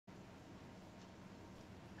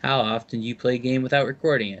How often do you play a game without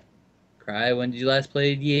recording it? Cry, when did you last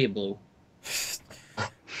play Diablo?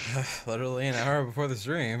 Literally an hour before the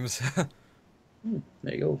streams.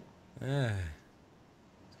 There you go. Yeah,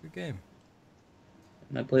 it's a good game.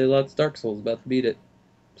 And I play lots of Dark Souls, about to beat it.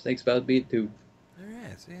 Snake's about to beat it too.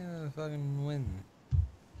 Alright, see, fucking win.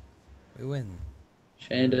 We win.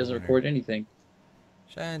 Shannon We're a doesn't winner. record anything.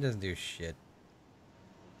 Shine doesn't do shit.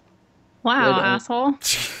 Red Wow, only. asshole.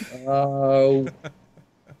 Oh,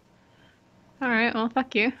 Alright, well,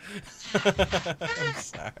 fuck you. I'm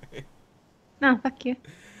sorry. No, fuck you.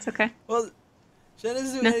 It's okay. Well, Shine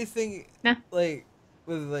doesn't do No, anything no, like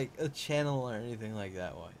with like a channel or anything like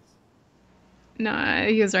that wise. no,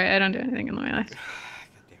 he was right. I don't do anything in my life. God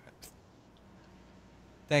damn it.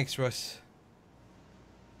 Thanks, Russ.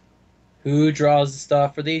 who draws the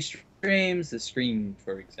stuff for these streams? The screen,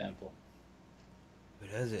 for example. Who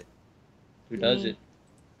does it? Who does Me. it?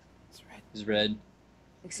 It's red. Is Red.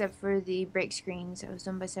 Except for the break screens that was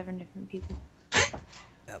done by 7 different people.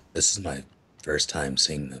 Yep. This is my first time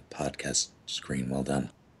seeing the podcast screen. Well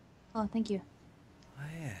done. Oh, thank you. Oh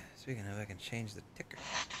yeah. Speaking of, I can change the ticker.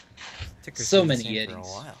 The ticker's So been the many same for a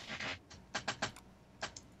Yetis. while.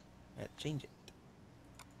 Yeah, change it.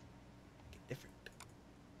 Get different.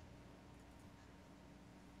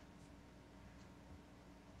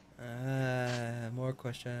 More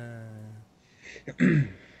questions.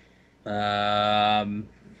 Um,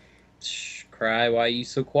 Cry, why are you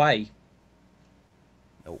so quiet?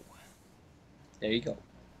 No. There you go.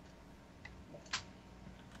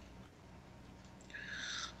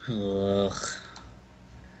 Ugh.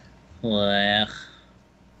 Well,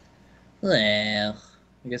 well.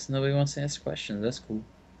 I guess nobody wants to ask questions. That's cool.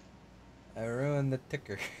 I ruined the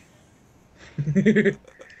ticker.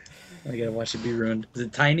 I gotta watch it be ruined. Is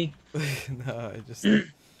it tiny? No, I just. The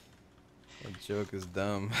joke is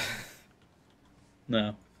dumb.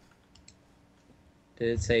 No. Did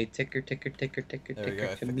it say ticker, ticker, ticker, ticker, There we go, ticker,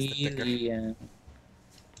 I fixed the ticker. chameleon?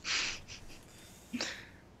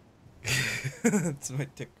 It's my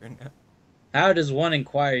ticker now. How does one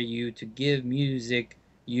inquire you to give music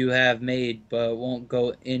you have made but won't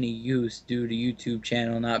go any use due to YouTube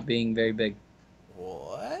channel not being very big?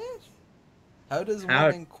 What? How does How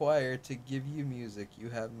one inquire to give you music you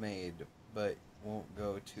have made but won't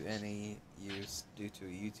go to any use due to a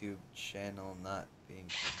YouTube channel not being?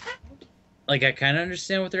 like I kind of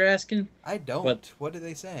understand what they're asking, I don't. but What are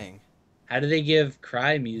they saying? how do they give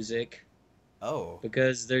Cry music Oh.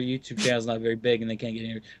 because their YouTube channel's not very big and they can't get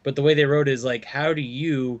any? But the way they wrote it is like, how do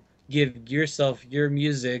you give yourself your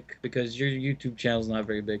music because your YouTube channel's not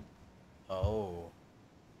very big? Oh.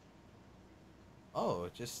 Oh,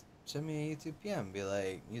 just send me a YouTube PM. Be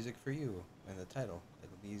like, music for you in the title.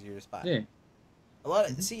 It'll be easier to spot. Yeah. A lot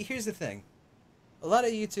of see. Here's the thing. A lot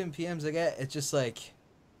of YouTube PMs I get, it's just like,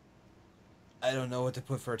 I don't know what to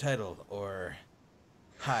put for a title, or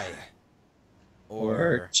hi, Or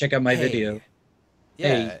or check out my hey. video. Yeah,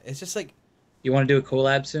 Hey. it's just like, You want to do a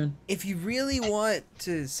collab soon? if you really want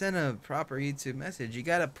to send a proper YouTube message, you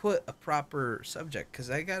gotta put a proper subject,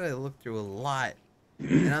 because I gotta look through a lot,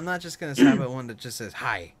 and I'm not just gonna stop at one that just says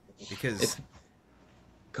hi, because If-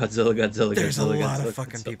 Godzilla, Godzilla, there's a Godzilla, lot Godzilla, of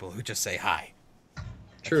fucking Godzilla. people who just say hi.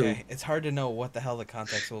 True. Okay? It's hard to know what the hell the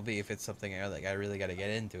context will be if it's something I really gotta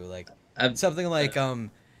get into, like I've, something like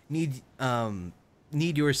need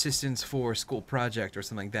need your assistance for school project or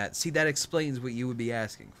something like that. See, that explains what you would be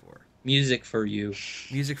asking for. music for you.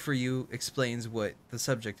 Music for you explains what the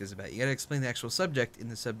subject is about. You gotta explain the actual subject in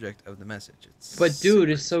the subject of the message. It's But dude,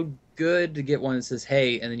 super it's so easy. good to get one that says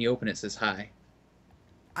hey, and then you open it, it says hi.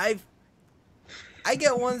 I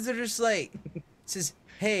get ones that are just like it says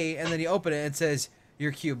hey, and then you open it and it says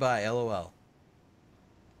you're cute, bye, lol.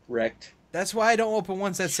 Wrecked. That's why I don't open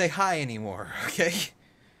ones that say hi anymore. Okay.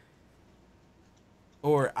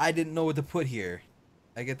 Or I didn't know what to put here.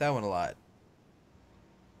 I get that one a lot.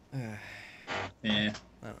 I Yeah.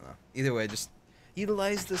 don't know. Either way, just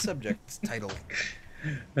utilize the subject title.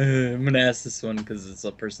 I'm gonna ask this one because it's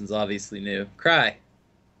a person's obviously new. Cry.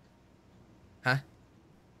 Huh?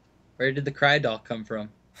 Where did the Cry doll come from?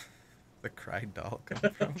 The cry doll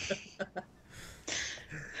come from.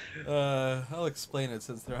 I'll explain it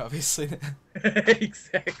since they're obviously.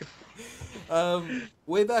 Exactly.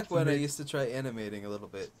 Way back when I used to try animating a little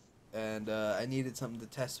bit, and I needed something to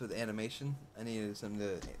test with animation. I needed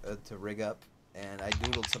something to rig up, and I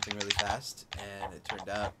doodled something really fast, and it turned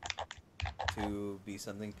out to be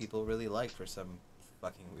something people really like for some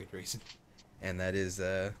fucking weird reason, and that is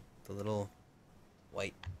the little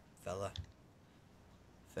white fella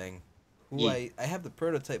thing. who I have the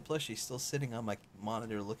prototype plushie still sitting on my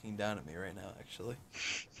monitor looking down at me right now, actually.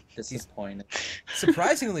 Disappointed.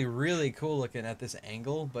 Surprisingly really cool looking at this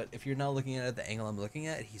angle, but if you're not looking at it at the angle I'm looking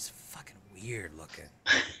at, he's fucking weird looking.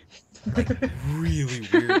 Like, really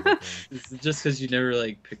weird looking. Is it just because you never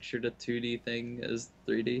like pictured a 2D thing as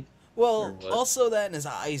 3D? Or Well, what? also that and his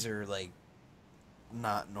eyes are, like,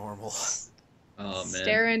 not normal. Oh man.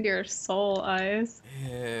 Stare into your soul eyes.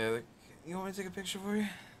 Yeah, like, you want me to take a picture for you?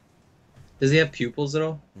 Does he have pupils at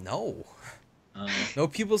all? No. Oh. No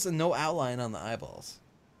pupils and no outline on the eyeballs.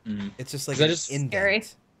 Mm. It's just like Is that an just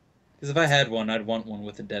indent. Because if I had one, I'd want one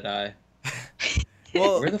with a dead eye.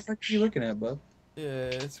 Well, Where the fuck are you looking at, bub? yeah,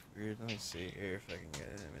 it's weird. Let me see here if I can get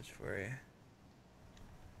an image for you.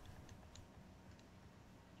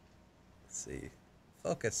 Let's see.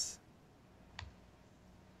 Focus.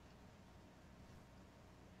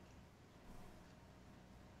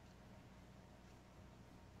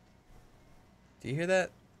 Do you hear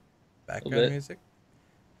that? Background bit. music?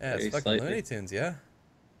 Yeah, Very it's fucking slightly. Looney Tunes, yeah.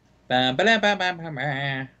 Bam, ba-dam, bam, bam, bam,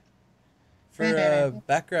 bam. For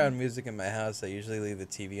background music in my house, I usually leave the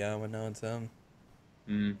TV on when no one's home.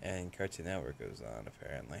 Mm. And Cartoon Network goes on,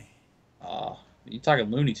 apparently. Oh, you talking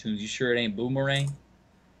Looney Tunes? You sure it ain't Boomerang?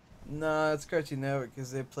 No, it's Cartoon Network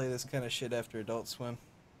because they play this kind of shit after Adult Swim.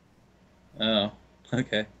 Oh,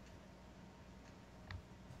 okay.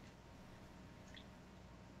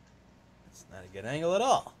 It's not a good angle at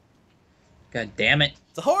all. God damn it.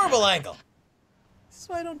 It's a horrible angle. This is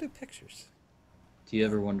why I don't do pictures. Do you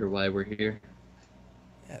ever wonder why we're here?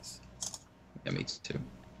 Yes, Yeah, me too.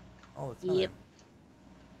 all the time. Yep.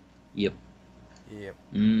 Yep. Yep.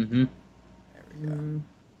 Mm-hmm. There we go.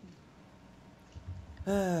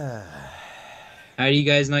 How do you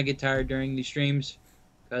guys not get tired during these streams?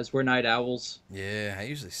 Because we're night owls. Yeah, I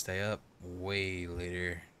usually stay up way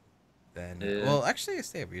later than. Yeah. Well, actually, I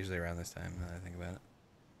stay up usually around this time. Now that I think about it.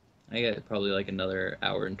 I got probably like another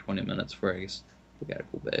hour and 20 minutes before I guess we gotta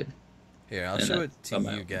go bed. Here, I'll And show it that's to on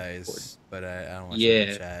my you own guys, but I don't want you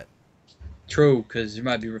to Yeah. chat. True, because there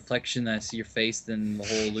might be reflection that I see your face, then the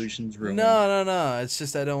whole illusion's ruined. No. It's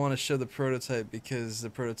just I don't want to show the prototype because the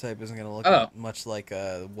prototype isn't going to look Oh. much like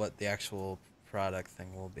what the actual product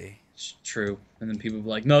thing will be. It's true. And then people be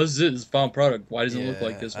like, no, this is a final product. Why doesn't it look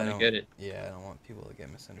like Yeah, this when I don't- get it? Yeah, I don't want people to get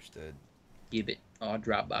misunderstood. Give it. Oh,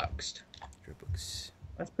 Dropboxed. Dropbox.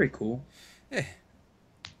 That's pretty cool. Yeah.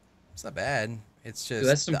 It's not bad. It's Dude, just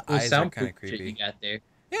that's some the cool eyes are kind soundproof of shit you creepy. got there.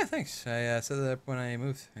 Yeah, thanks. I set that up when I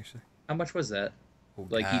moved, actually. How much was that? Oh,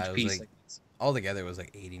 Like God, it each was piece? like- altogether, it was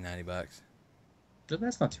like $80-90. Dude,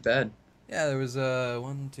 that's not too bad. Yeah, there was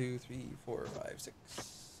 1, 2, 3, 4, 5, 6,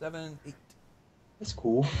 7, 8, That's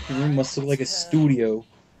cool. Your room must look like a studio.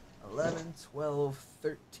 11, 12,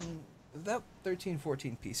 13, about 13,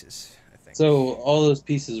 14 pieces, I think. So all those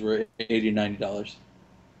pieces were $80, $90.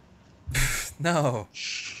 No.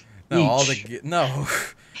 No, all the... Each. No.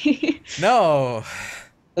 No.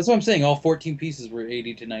 That's what I'm saying. All 14 pieces were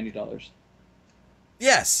 $80 to $90.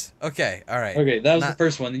 Yes. Okay, all right. Okay, that was the Not-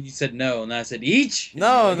 first one. Then you said no, and then I said each. And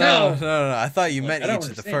No, you're no, like, no. I thought you Look, meant I don't each the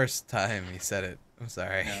understand. first time you said it. I'm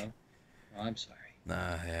sorry. No. Oh, I'm sorry.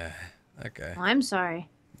 Nah, yeah. Okay. Well, I'm sorry.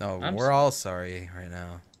 No, I'm we're all sorry right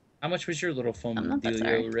now. How much was your little foam I'm not that dealio,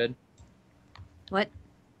 sorry. Red? What?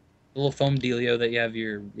 The little foam dealio that you have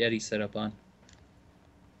your Yeti set up on.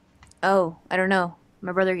 Oh, I don't know.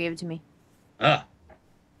 My brother gave it to me. Ah,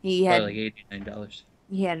 He had probably like $89.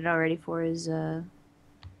 he had it already for his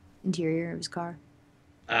interior of his car.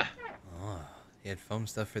 Ah, Oh, he had foam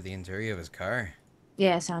stuff for the interior of his car.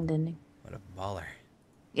 Yeah, sound ending. What a baller.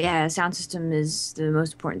 Yeah, sound system is the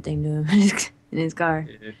most important thing to him in his car.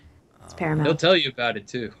 dude. It's Oh. paramount. He'll tell you about it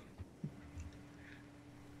too.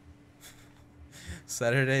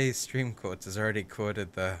 Saturday stream quotes has already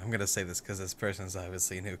quoted the. I'm gonna say this because this person's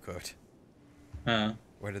obviously a new quote. Huh?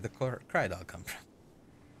 Where did the cry doll come from?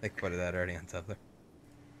 They quoted that already on Tumblr.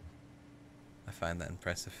 I find that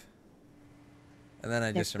impressive. And then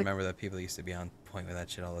I just but- remember that people used to be on point with that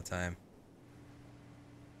shit all the time.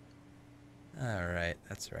 Alright,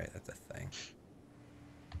 that's right, that's a thing.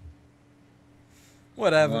 How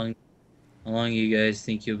Whatever. long you guys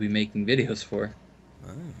think you'll be making videos for?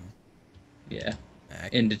 Oh, Yeah, I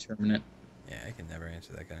can, indeterminate. yeah, I can never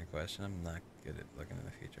answer that kind of question. I'm not good at looking in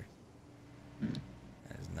the future. Hmm.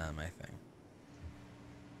 That is not my thing.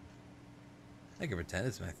 I can pretend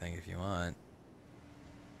it's my thing if you want.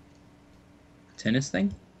 Tennis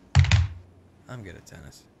thing? I'm good at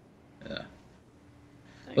tennis. Yeah.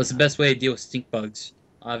 What's the best way to deal with stink bugs?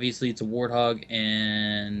 Obviously, it's a warthog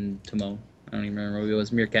and Timon. I don't even remember what it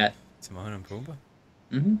was. Meerkat. Timon and Pumbaa?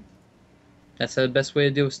 Mm-hmm. That's the best way to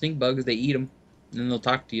deal with stink bugs. They eat them, and then they'll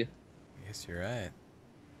talk to you. guess you're right.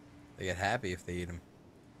 They get happy if they eat them.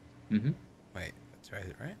 Mm-hmm. Wait, that's right,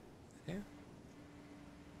 right? Yeah.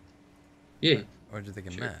 Yeah. Or do they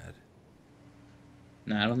get Sure. mad?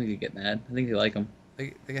 No, I don't think they get mad. I think they like them.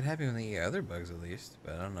 They get happy when they eat other bugs at least,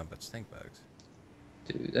 but I don't know about stink bugs.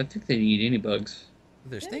 Dude, I think they eat any bugs.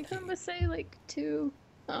 But they're Didn't stinky. Simba say like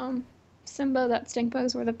Simba that stink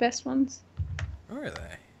bugs were the best ones? Or are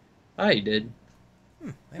they? I did.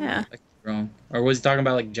 Maybe. Yeah. I could be wrong. Or was he talking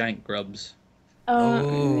about like giant grubs?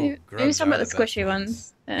 Maybe he's talking about the squishy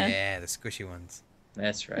ones. Yeah, the squishy ones.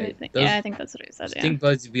 That's I right. think, Those yeah, I think that's what he said. stink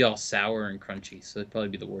bugs would be all sour and crunchy, so they'd probably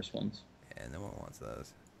be the worst ones. Yeah, no one wants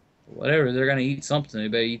those. Whatever, they're gonna eat something. They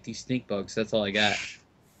better eat these stink bugs. That's all I got.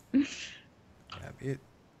 Yeah, it.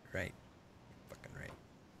 Right. Fucking right.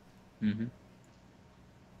 Mm-hmm.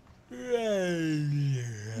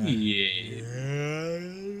 Yeah. Yeah.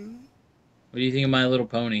 What do you think of My Little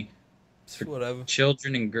Pony? For Whatever.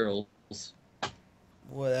 children and girls.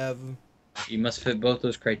 Whatever. You must fit both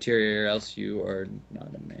those criteria, or else you are not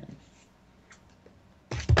a man.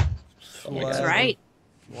 Oh my That's God. right.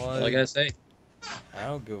 All I gotta say. I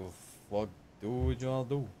don't give a fuck. Do what y'all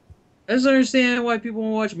do. I just don't understand why people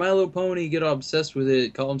want to watch My Little Pony, get all obsessed with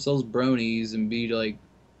it, call themselves bronies, and be like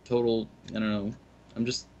total. I don't know. I'm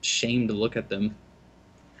just ashamed to look at them.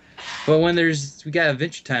 But when we got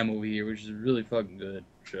Adventure Time over here, which is a really fucking good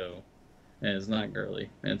show, and it's not girly,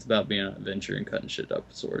 and it's about being on an adventure and cutting shit up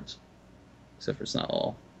with swords, except for it's not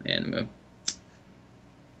all anime.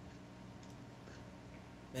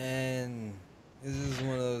 Man, this is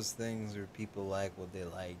one of those things where people like what they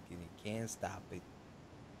like, and you can't stop it.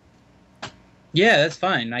 Yeah, that's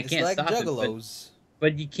fine. I It's can't like stop it. Juggalos.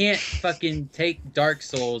 But you can't fucking take Dark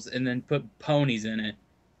Souls and then put ponies in it.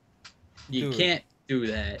 You Dude. can't do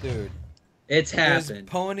that. Dude, It's there's happened.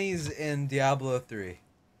 ponies in Diablo 3.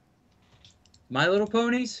 My Little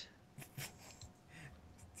Ponies?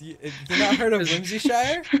 You not heard of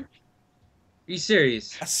Whimsyshire? Are you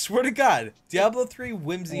serious? I swear to God, Diablo 3 Hold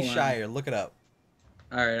Whimsyshire. Look it up.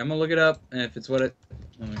 Alright, I'm gonna look it up, and if it's what it...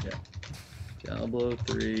 Oh my god. Diablo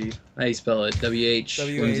 3... How do you spell it? WH?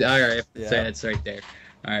 WH, Alright, yeah. it's right there.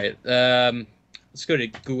 Alright, let's go to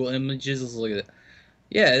Google Images, let's look at it.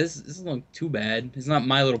 Yeah, this doesn't look too bad. It's not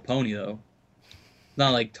My Little Pony, though. It's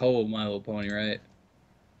not like total My Little Pony, right?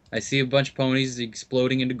 I see a bunch of ponies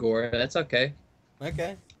exploding into gore. That's okay.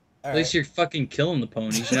 Okay. At least you're fucking killing the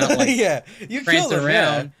ponies. You're not like yeah, you killed prancing them,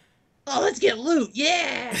 around. Oh, let's get loot!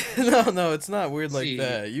 Yeah. Yeah. no, it's not weird like See,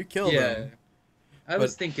 that. You killed yeah. them. I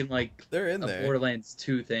was But thinking like They're in a there. Borderlands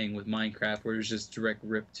 2 thing with Minecraft, where there's just direct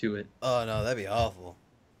rip to it. Oh no, that'd be awful.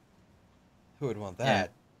 Who would want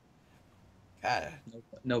that? God.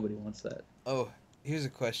 Nobody wants that. Oh, here's a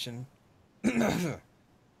question.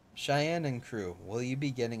 Cheyenne and crew, will you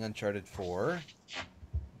be getting Uncharted 4?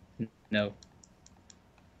 No.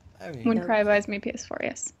 I mean, When Cry buys me PS4,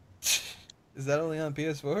 yes. is that only on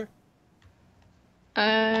PS4?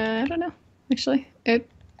 I don't know. Actually, I'm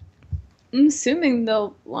assuming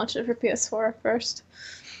they'll launch it for PS4 first.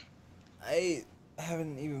 I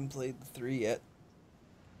haven't even played the 3 yet.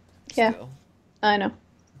 Yeah. Still. I know.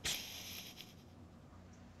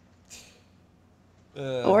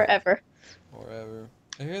 Or ever. Or ever.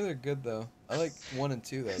 I hear they're good though. I like 1 and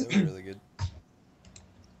 2 though. They were really good.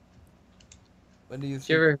 When do you think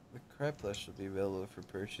ever- the Cry Plush will be available for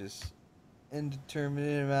purchase?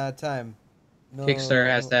 Indeterminate amount of time. No. Kickstarter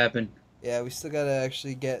has to happen. Yeah, we still gotta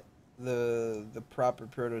actually get the proper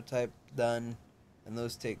prototype done, and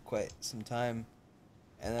those take quite some time.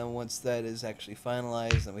 And then once that is actually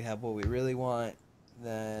finalized and we have what we really want,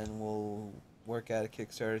 then we'll work out a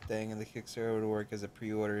Kickstarter thing, and the Kickstarter would work as a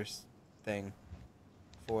pre-orders thing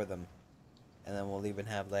for them. And then we'll even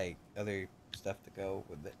have like other stuff to go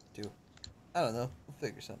with it too. I don't know. We'll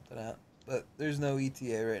figure something out. But there's no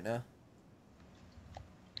ETA right now.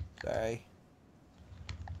 Sorry.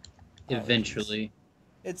 Eventually.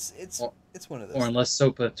 It's Or- one of those. Or unless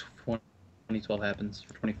SOPA 2012 happens for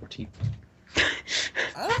 2014.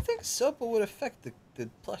 I don't think SOPA would affect the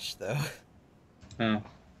plush though. Oh.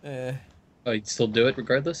 Eh, Oh, you'd still do it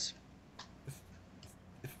regardless?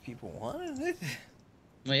 if people wanted it.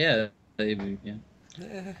 Well, yeah. Maybe, yeah.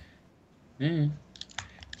 Eh. Yeah.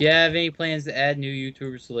 Do you have any plans to add new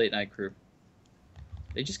YouTubers to Late Night Crew?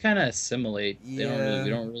 They just kind of assimilate. We Yeah.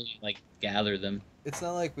 don't really like gather them. It's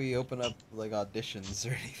not like we open up like auditions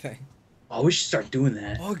or anything. Oh, we should start doing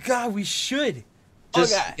that. Oh God, we should.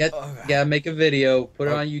 Just oh God. Oh, God. gotta make a video, put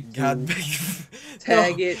it Oh, on YouTube, God,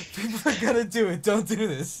 tag No, it. People are gonna do it. Don't do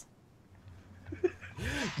this.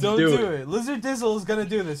 Don't Do do it. it. Lizard Dizzle is gonna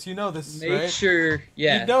do this. You know this, Make right? sure,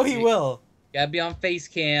 yeah. You know he will. Gotta be on face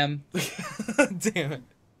cam. Damn it.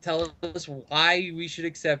 Tell us why we should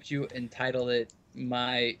accept you and title it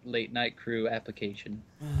My Late Night Crew Application.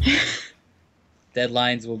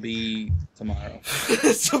 Deadlines will be tomorrow.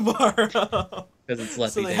 Tomorrow. Because it's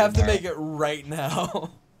Lefty So they Day have tomorrow. to make it right now.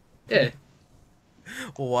 Yeah.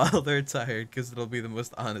 While they're tired, because it'll be the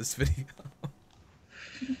most honest video.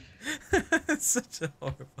 It's such a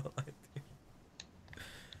horrible idea.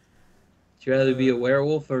 Would you rather be a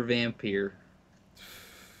werewolf or vampire?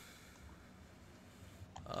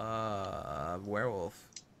 Werewolf.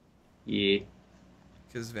 Yeah.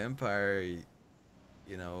 Because vampire,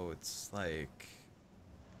 you know, it's like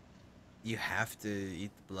you have to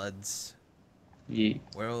eat the bloods. Yeah.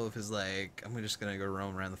 Werewolf is like, I'm just gonna go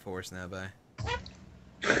roam around the forest now, bye.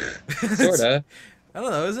 Sorta. I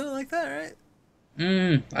don't know, isn't it like that, right?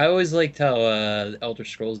 I always liked how Elder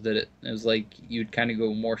Scrolls did it. It was like you'd kind of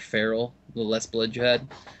go more feral the less blood you had.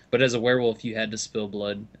 But as a werewolf, you had to spill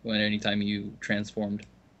blood anytime you transformed.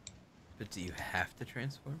 But do you have to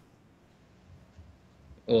transform?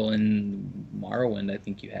 Well, in Morrowind, I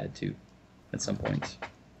think you had to at some points.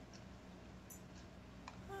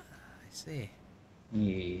 I see.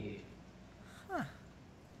 Yeah. Huh.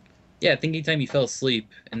 Yeah, I think anytime you fell asleep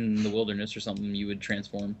in the wilderness or something, you would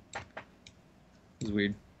transform. It was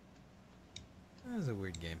weird. That was a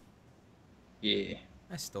weird game. Yeah.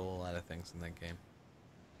 I stole a lot of things in that game.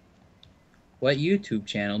 What YouTube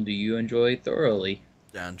channel do you enjoy thoroughly?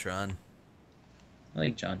 JonTron. I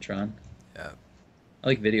like JonTron. Yeah. I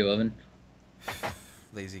like Video Oven.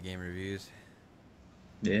 Lazy Game Reviews.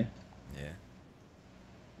 Yeah. Yeah.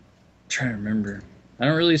 Trying to remember. I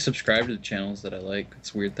don't really subscribe to the channels that I like.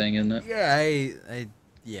 It's a weird thing, isn't it? Yeah,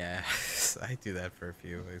 yeah, I do that for a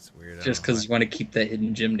few. It's weird. I Just don't know because you want to keep that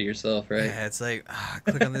hidden gem to yourself, why. right? Yeah, it's like,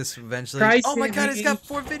 click on this eventually. Price Oh my god, it's saving. got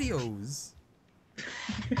 4 videos.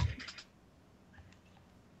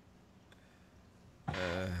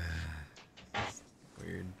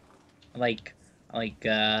 Weird. I like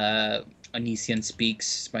Onision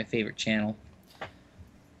Speaks. It's my favorite channel.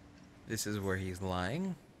 This is where he's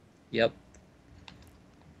lying. Yep.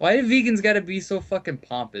 Why do vegans gotta be so fucking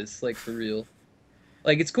pompous? Like, for real.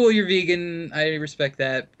 Like, it's cool you're vegan. I respect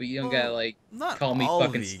that. But you don't gotta, like, Not call me all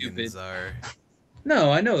fucking vegans stupid. are.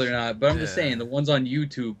 No, I know they're not. But I'm just Yeah. saying, the ones on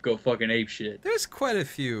YouTube go fucking apeshit. There's quite a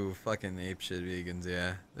few fucking apeshit vegans,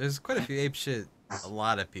 yeah. There's quite a few apeshit, a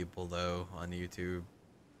lot of people, though, on YouTube.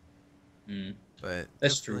 But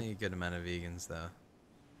That's true. definitely a good amount of vegans, though.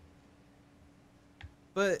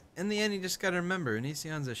 But in the end, you just gotta remember,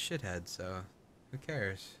 Onision's a shithead, so who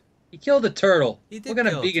cares? He killed a turtle. He did What kind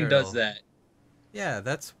kill of a vegan turtle. does that? Yeah,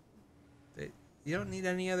 that's... You don't need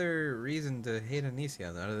any other reason to hate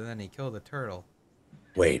Onision other than he killed a turtle.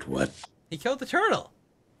 Wait, what? He killed the turtle!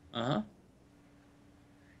 Uh-huh.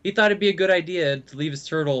 He thought it'd be a good idea to leave his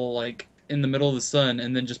turtle, like, in the middle of the sun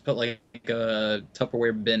and then just put, like, a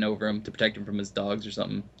Tupperware bin over him to protect him from his dogs or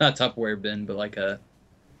something. Not a Tupperware bin, but like a...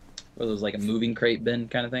 What was like a moving crate bin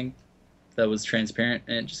kind of thing that was transparent,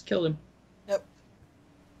 and it just killed him. Yep.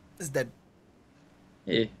 It's dead.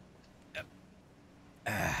 Yeah.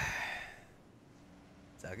 That's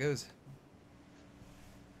how it goes.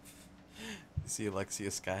 You see Alexia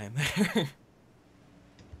Sky in there?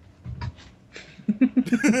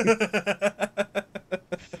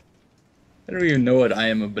 I don't even know what I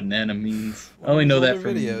am a banana means. I One only of know his that older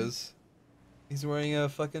from videos. He's wearing a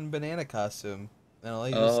fucking banana costume. And all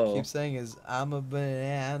he Oh. just keeps saying is, I'm a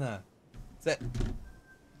banana. That's it.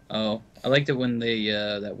 Oh, I liked it when they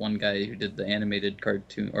that one guy who did the animated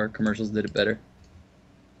cartoon or commercials did it better.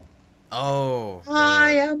 Oh.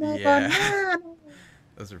 I am a yeah. banana.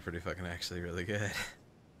 Those are pretty fucking actually really good.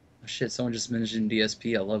 Oh, shit, someone just mentioned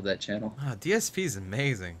DSP. I love that channel. Oh, DSP's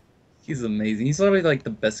amazing. He's amazing. He's probably like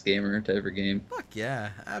the best gamer to ever game. Fuck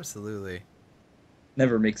yeah, absolutely.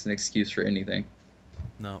 Never makes an excuse for anything.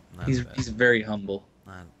 No, not He's bad. he's very humble.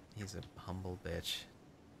 Not, he's a humble bitch.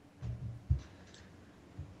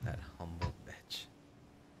 That humble bitch.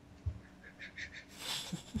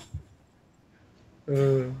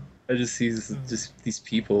 I just see just these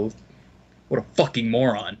people. What a fucking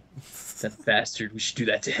moron! That bastard. We should do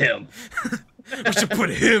that to him. We should put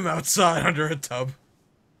him outside under a tub.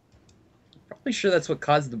 Probably sure that's what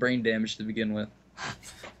caused the brain damage to begin with.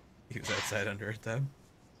 He was outside under a tub.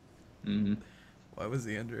 Mm-hmm. Why was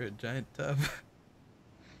he under a giant tub?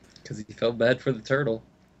 Because he felt bad for the turtle.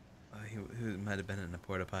 He might have been in a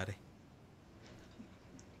porta potty.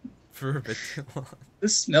 For a bit too long.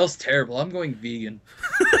 This smells terrible. I'm going vegan.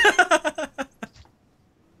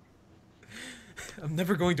 I'm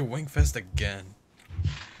never going to Wingfest again.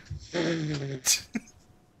 You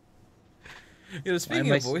know, speaking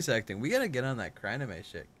am I of voice acting, we gotta get on that Cry anime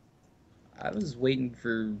shit. I was waiting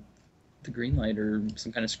for the green light or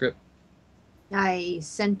some kind of script. I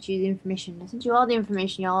sent you the information. I sent you all the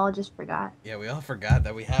information. Y'all all just forgot. Yeah, we all forgot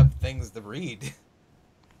that we have things to read.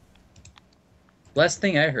 Last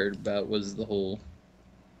thing I heard about was the whole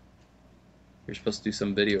you're supposed to do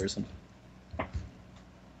some video or something.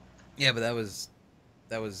 Yeah, but that was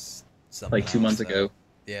something Like 2 months else, ago. though.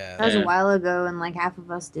 Yeah. That was Yeah. a while ago, and like half of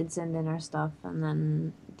us did send in our stuff, and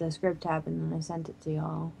then the script happened, and I sent it to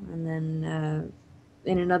y'all, and then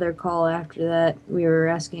in another call after that, we were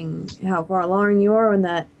asking how far along you are on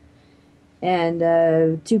that,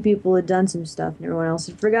 and 2 people had done some stuff, and everyone else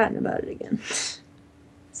had forgotten about it again.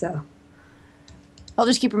 So I'll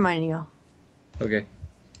just keep reminding y'all. Okay.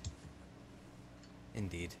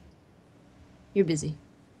 Indeed. You're busy.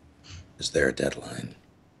 Is there a deadline?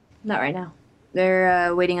 Not right now.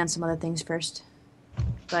 They're waiting on some other things first.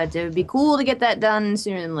 But it would be cool to get that done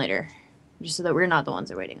sooner than later. Just so that we're not the ones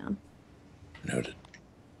they're waiting on. Noted.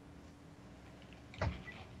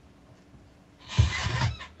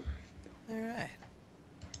 Alright.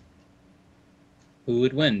 Who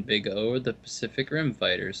would win, Big O or the Pacific Rim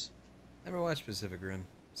Fighters? Never watched Pacific Rim,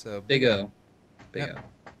 so Big O. Big Yep.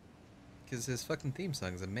 Because his fucking theme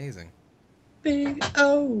song is amazing. Big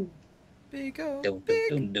O. Big O, Dum, big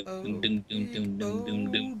dum, dum, O, dum, dum, big dum, dum, O,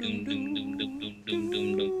 dum, dum, doo, dum, dum, dum, dum, doo, dum, dum,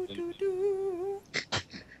 dum, doo, dum. doo.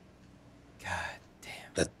 God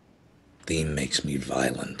damn. Theme makes me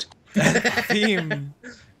violent. That theme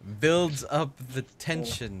builds up the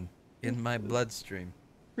tension in my bloodstream.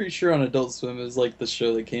 Pretty sure on Adult Swim is like the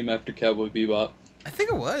show that came after Cowboy Bebop. I think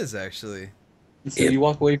it was, actually. So Yep. you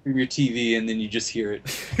walk away from your TV and then you just hear it.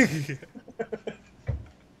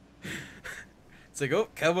 It's like, oh,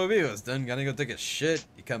 Cowboy Bebop's done. Gotta go take a shit.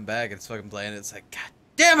 You come back and it's fucking playing. It's like, God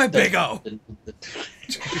damn it, Big O!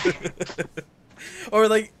 Or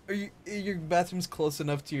like, your bathroom's close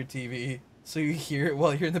enough to your TV so you hear it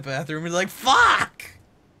while you're in the bathroom. And you're like, fuck!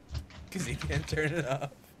 Because you can't turn it off.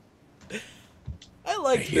 I I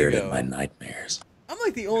like hear Big it in O. my nightmares. I'm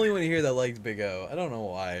like the only one here that likes Big O. I don't know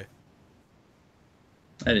why.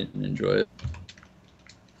 I didn't enjoy it.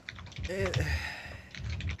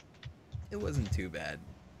 It wasn't too bad.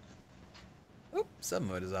 Oh, sub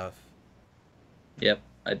mode is off. Yep,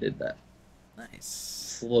 I did that. Nice.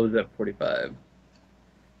 Slowed at 45.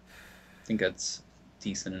 I think that's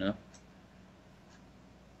decent enough.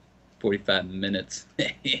 45 minutes.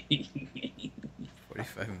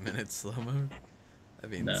 45 minutes slow mode?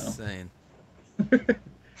 That'd be No. insane.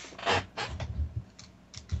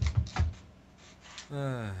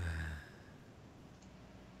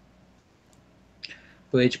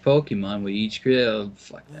 Which Pokemon would each create? Oh,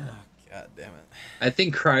 fuck that. Oh, God damn it. I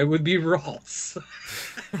think Cry would be Ralts.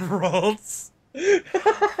 Ralts?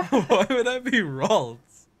 Why would I be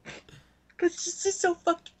Ralts? Because it's just so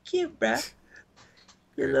fucking cute, bruh.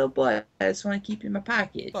 You're a little boy. I just want to keep you in my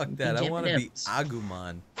pocket. Fuck You that. I can want to be M&Ms.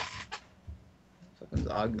 Agumon. Fucking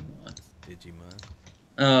Agumon. Digimon.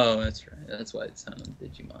 Oh, that's right. That's why it sounded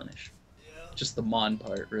Digimonish. Just the Mon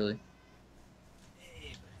part, really.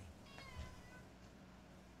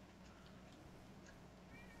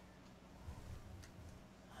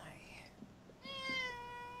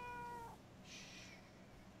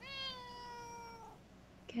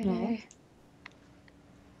 Okay.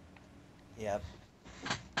 Yep.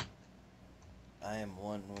 I am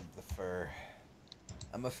one with the fur.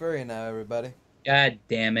 I'm a furry now, everybody. God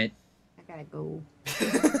damn it. I gotta go.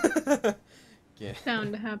 Yeah.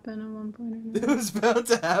 Bound to happen at one point or It another. was bound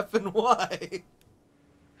to happen. Why?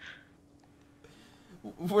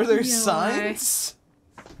 Were there Yeah, signs?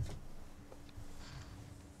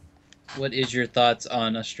 What is your thoughts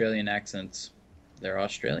on Australian accents? They're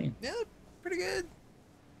Australian. Yeah, pretty good.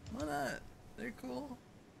 Why not? They're cool.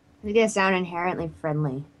 They just sound inherently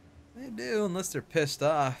friendly. They do, unless they're pissed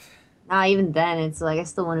off. Nah, even then, it's like, I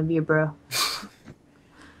still want to be your bro.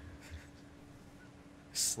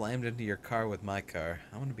 Slammed into your car with my car.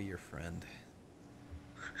 I want to be your friend.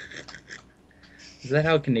 Is that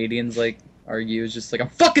how Canadians, like, argue? It's just like, I'm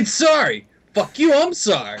fucking sorry! Fuck you, I'm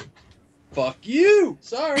sorry! Fuck you!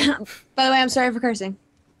 Sorry! By the way, I'm sorry for cursing.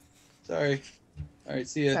 Sorry. Alright,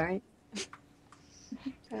 see ya. Sorry.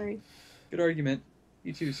 Sorry. Good argument.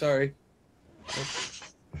 You too, sorry.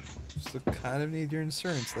 Just kind of need your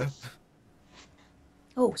insurance, though.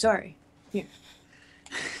 Oh, sorry.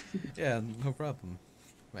 Yeah, no problem,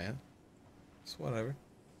 man. It's whatever.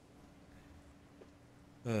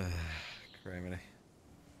 Criminy.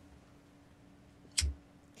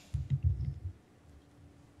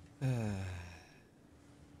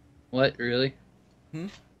 What, really? Hmm?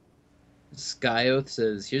 Skyoth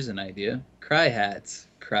says, here's an idea. Cry hats,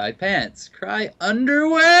 cry pants, cry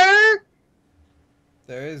underwear?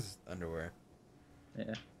 There is underwear.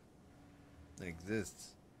 Yeah. It exists.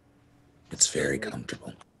 It's very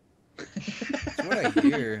comfortable. That's what I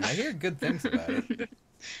hear. I hear good things about it.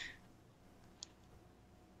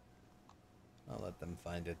 I'll let them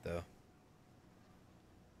find it though.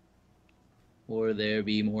 Or there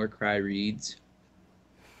be more cry reads.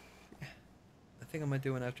 I think I might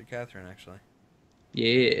do one after Catherine actually.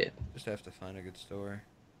 Yeah. Just have to find a good story.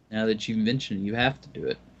 Now that you mentioned it, you have to do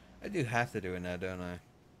it. I do have to do it now, don't I?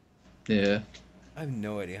 Yeah. I have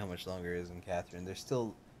no idea how much longer it is in Catherine. There's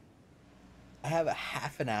still. I have a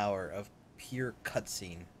half an hour of pure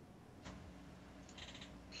cutscene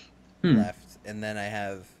left, and then I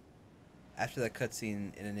have. After that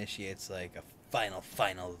cutscene, it initiates like a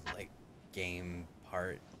final like game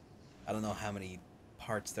part. I don't know how many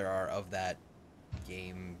parts there are of that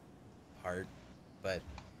game part, but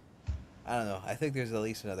I don't know. I think there's at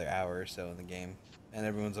least another hour or so in the game, and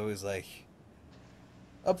everyone's always like,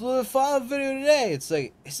 "Upload the final video today." It's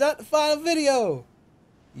like it's not the final video,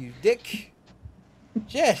 you dick.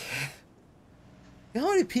 Shit. You know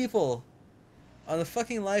how many people on the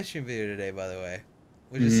fucking live stream video today, by the way,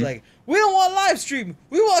 were just like, "We don't want live stream.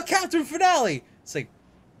 We want Captain Finale." It's like,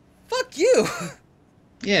 fuck you.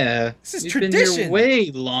 Yeah. This is You've tradition. been here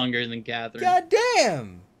way longer than Catherine. God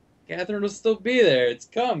damn. Catherine will still be there. It's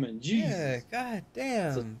coming. Jeez. Yeah, god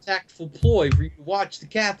It's a damn. tactful ploy for you to watch the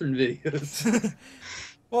Catherine videos.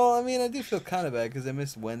 Well, I mean, I do feel kind of bad because I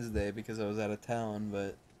missed Wednesday because I was out of town,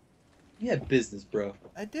 but You had business, bro.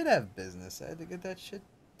 I did have business. I had to get that shit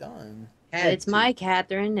done. It's my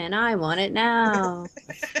Catherine, and I want it now.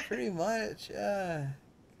 Pretty much, yeah.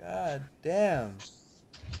 God damn.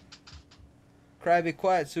 Cry, be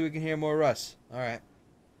quiet so we can hear more Russ. Alright.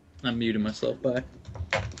 I'm muting myself. Bye.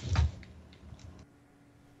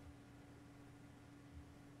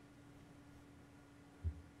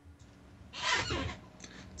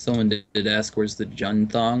 Someone did ask where's the Jun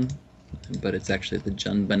thong, but it's actually the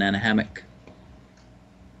Jun banana hammock.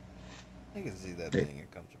 I can see that being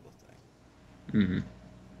a comfortable thing. Mm-hmm.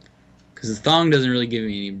 Because the thong doesn't really give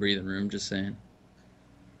me any breathing room, just saying.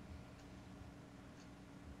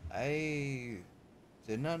 I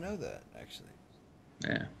did not know that, actually.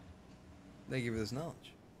 Yeah. Thank you for this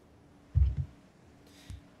knowledge.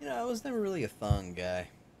 You know, I was never really a thong guy.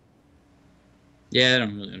 Yeah, I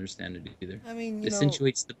don't really understand it either. I mean, It you know,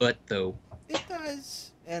 accentuates the butt, though. it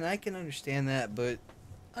does, and I can understand that, but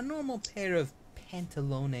a normal pair of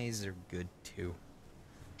pantalones are good too.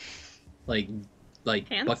 Like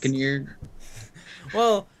Pants? Buccaneer.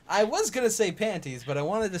 Well, I was gonna say panties, but I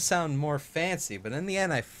wanted to sound more fancy, but in the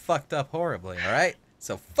end I fucked up horribly, alright?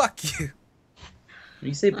 So fuck you. When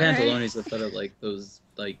you say Alright. pantalones, I thought of like those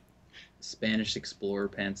like Spanish explorer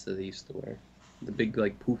pants that they used to wear. The big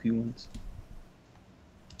like poofy ones.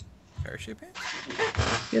 Parachute pants?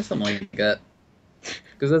 Yeah, something like that.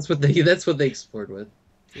 Because that's what they explored with.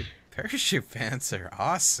 Parachute pants are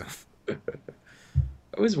awesome. I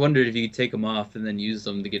always wondered if you could take them off and then use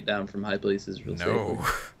them to get down from high places real No.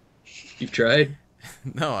 safely. You've tried?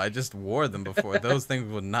 No, I just wore them before. Those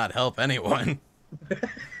things would not help anyone.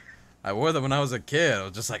 I wore them when I was a kid. I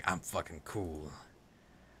was just like, I'm fucking cool.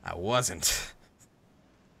 I wasn't.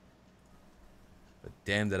 But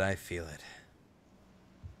damn did I feel it.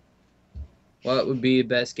 What would be the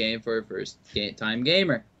best game for a time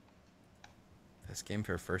gamer? Best game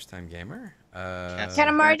for a first-time gamer?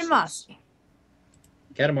 Katamari Damacy.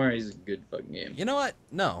 Katamari is a good fucking game. You know what?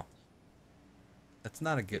 No. That's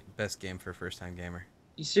not a good best game for a first-time gamer.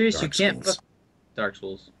 You serious? Dark You can't Souls. fuck Dark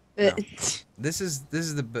Souls. No. This is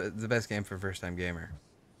the best game for a first-time gamer.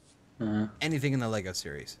 Anything in the Lego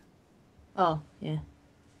series. Oh, yeah.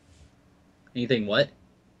 Anything what?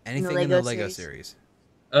 Anything Lego in the Lego series. series.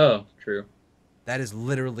 Oh, true. That is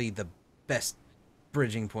literally the best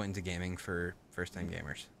bridging point into gaming for first-time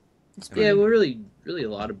gamers. It's Yeah, well, really a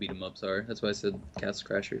lot of beat 'em ups are. That's why I said Castle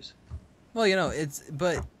Crashers. Well, you know,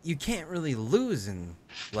 but you can't really lose in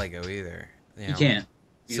Lego either. You know? can't.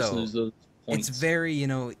 You just So, lose those points. It's very,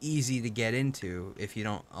 easy to get into if you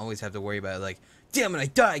don't always have to worry about it, like, damn it, I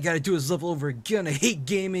died, I gotta do this level over again, I hate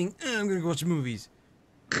gaming, I'm gonna go watch movies.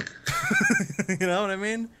 You know what I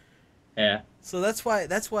mean? Yeah. So that's why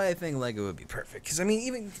I think Lego would be perfect. Because, I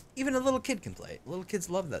mean, even a little kid can play it. Little kids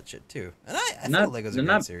love that shit, too. And I feel Lego's a they're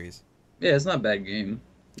great not- series. Yeah, it's not a bad game.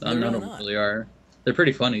 They're None really of them not. really are. They're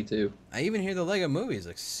pretty funny too. I even hear the Lego movies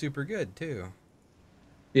like super good, too.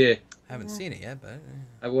 Yeah. Haven't seen it yet, but...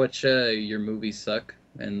 I watch Your Movies Suck,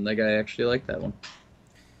 and that guy actually liked that one.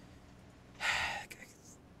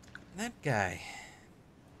 That guy.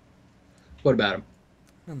 What about him?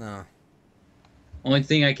 I don't know. Only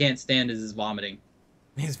thing I can't stand is his vomiting.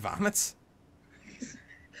 His vomits?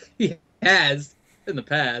 has in the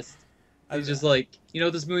past. I He's just like, you know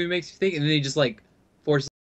what this movie makes you think? And then he just like forces